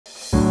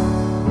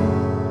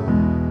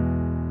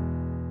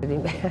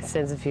A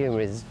sense of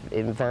humour is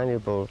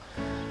invaluable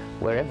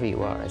wherever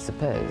you are, I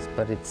suppose,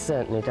 but it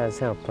certainly does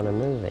help on a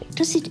movie.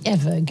 Does it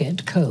ever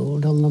get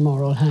cold on the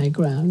moral high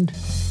ground?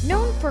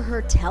 Known for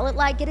her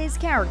tell-it-like-it-is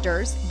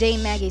characters,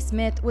 Dame Maggie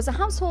Smith was a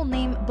household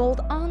name both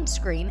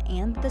on-screen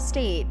and the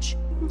stage.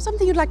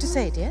 Something you'd like to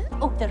say, dear?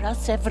 Oh, there are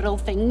several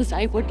things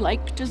I would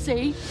like to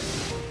say.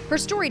 Her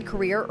storied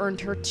career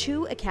earned her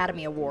 2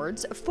 Academy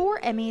Awards,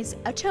 4 Emmys,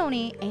 a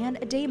Tony, and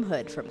a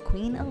damehood from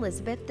Queen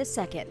Elizabeth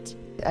II.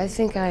 I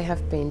think I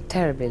have been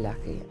terribly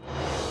lucky.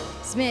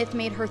 Smith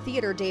made her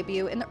theater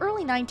debut in the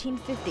early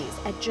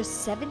 1950s at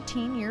just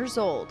 17 years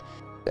old.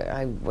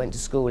 I went to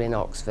school in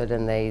Oxford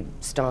and they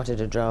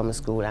started a drama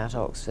school at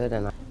Oxford,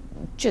 and I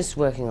just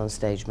working on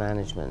stage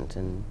management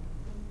and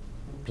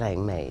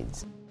playing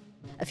maids.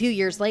 A few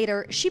years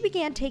later, she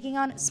began taking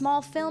on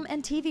small film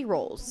and TV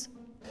roles.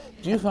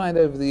 Do you find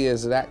over the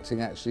years that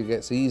acting actually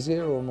gets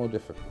easier or more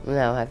difficult?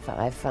 No,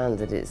 I've found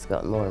that it's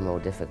got more and more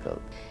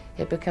difficult.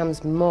 It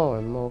becomes more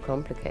and more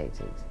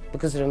complicated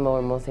because there are more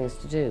and more things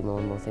to do, more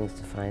and more things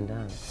to find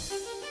out.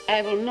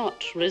 I will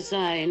not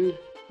resign.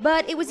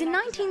 But it was in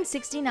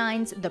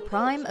 1969's The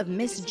Prime of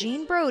Miss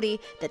Jean Brodie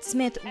that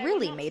Smith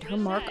really made her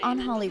mark on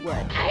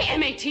Hollywood. I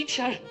am a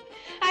teacher.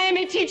 I am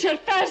a teacher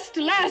first,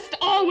 last,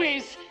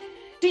 always.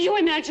 Do you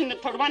imagine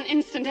that for one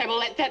instant I will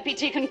let that be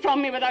taken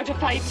from me without a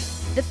fight?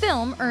 The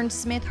film earned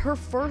Smith her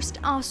first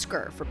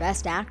Oscar for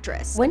Best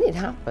Actress. When it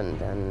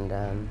happened, and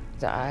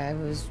I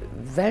was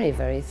very,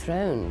 very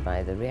thrown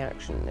by the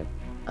reaction,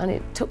 and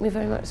it took me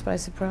very much by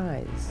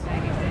surprise.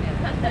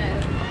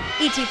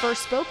 E.T.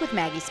 first spoke with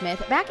Maggie Smith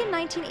back in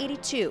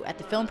 1982 at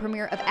the film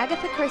premiere of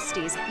Agatha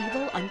Christie's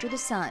Evil Under the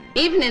Sun.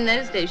 Even in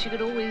those days, she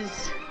could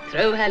always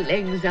throw her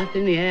legs up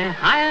in the air,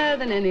 higher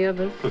than any of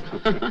us.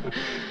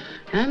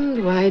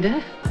 And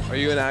wider. Are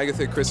you an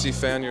Agatha Christie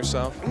fan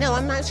yourself? No,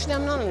 I'm not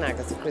an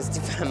Agatha Christie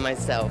fan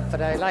myself,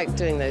 but I like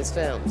doing those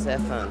films, they're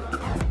fun.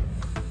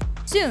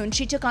 Soon,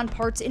 she took on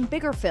parts in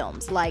bigger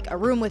films like A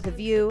Room with a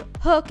View,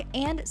 Hook,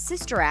 and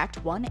Sister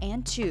Act 1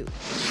 and 2.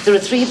 There are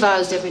 3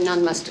 vows every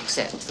nun must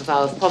accept. The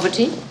vow of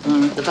poverty,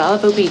 the vow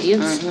of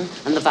obedience,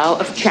 and the vow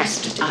of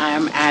chastity.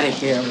 I'm out of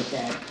here with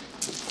that.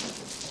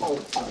 Oh,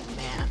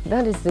 man.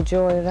 That is the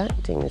joy of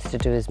acting, is to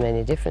do as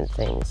many different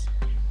things.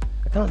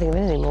 I can't think of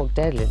anything more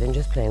deadly than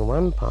just playing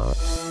one part.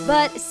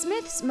 But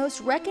Smith's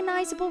most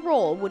recognizable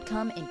role would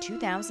come in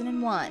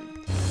 2001.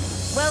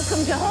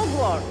 Welcome to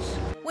Hogwarts.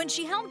 When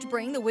she helped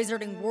bring the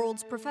Wizarding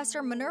World's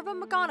Professor Minerva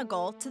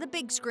McGonagall to the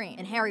big screen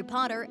in Harry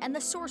Potter and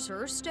the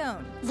Sorcerer's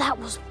Stone. That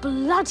was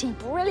bloody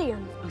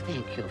brilliant. Oh,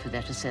 thank you for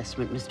that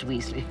assessment, Mr.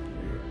 Weasley.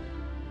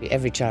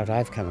 Every child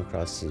I've come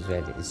across who's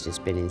read it has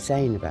just been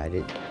insane about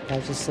it. I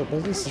just thought, well,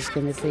 this is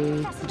going to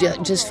be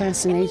just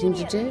fascinating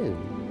to do.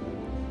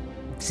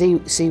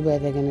 See where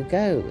they're going to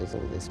go with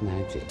all this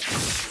magic.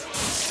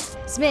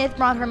 Smith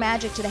brought her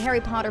magic to the Harry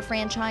Potter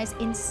franchise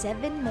in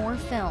 7 more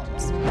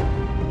films.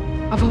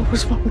 I've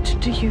always wanted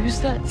to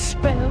use that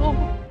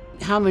spell.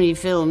 How many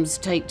films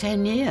take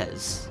 10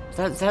 years?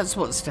 That's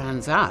what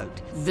stands out.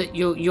 That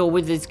you're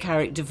with this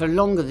character for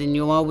longer than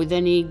you are with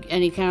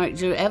any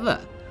character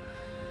ever.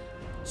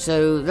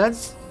 So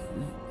that's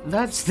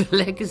the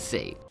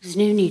legacy. There's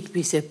no need to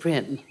be so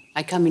prim.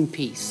 I come in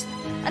peace.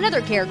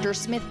 Another character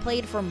Smith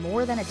played for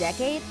more than a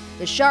decade,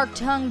 the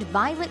shark-tongued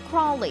Violet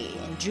Crawley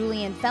in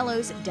Julian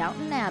Fellowes'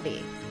 Downton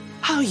Abbey.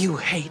 How you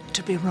hate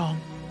to be wrong.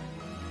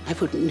 I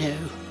wouldn't know.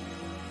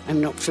 I'm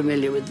not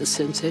familiar with the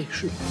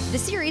sensation. The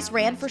series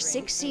ran for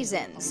 6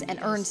 seasons and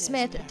earned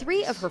Smith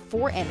 3 of her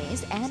 4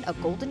 Emmys and a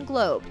Golden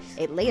Globe.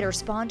 It later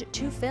spawned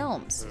 2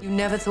 films. You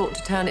never thought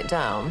to turn it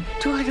down?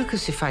 Do I look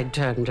as if I'd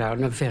turned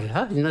down a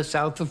villa in the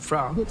south of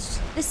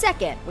France? The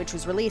second, which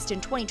was released in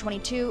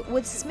 2022,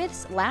 was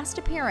Smith's last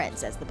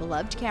appearance as the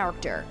beloved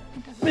character.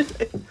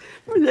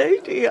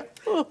 Milady,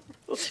 oh,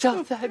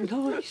 stop that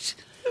noise.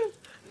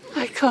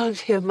 I can't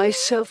hear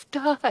myself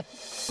die.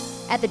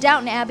 At the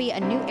Downton Abbey A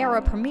New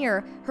Era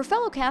premiere, her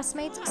fellow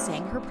castmates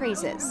sang her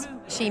praises.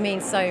 She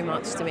means so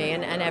much to me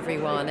and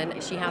everyone,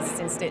 and she has us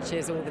in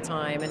stitches all the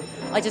time, and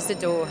I just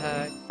adore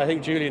her. I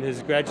think Julian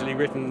has gradually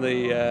written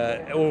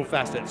all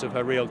facets of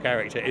her real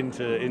character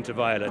into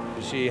Violet.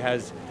 She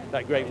has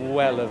that great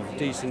well of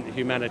decent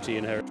humanity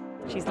in her.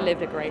 She's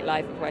lived a great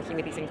life of working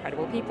with these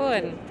incredible people,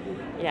 and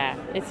yeah,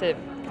 it's a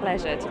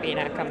pleasure to be in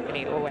her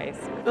company always.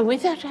 And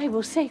with that, I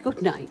will say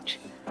good night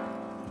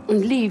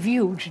and leave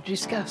you to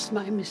discuss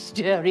my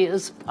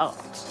mysterious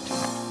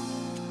past.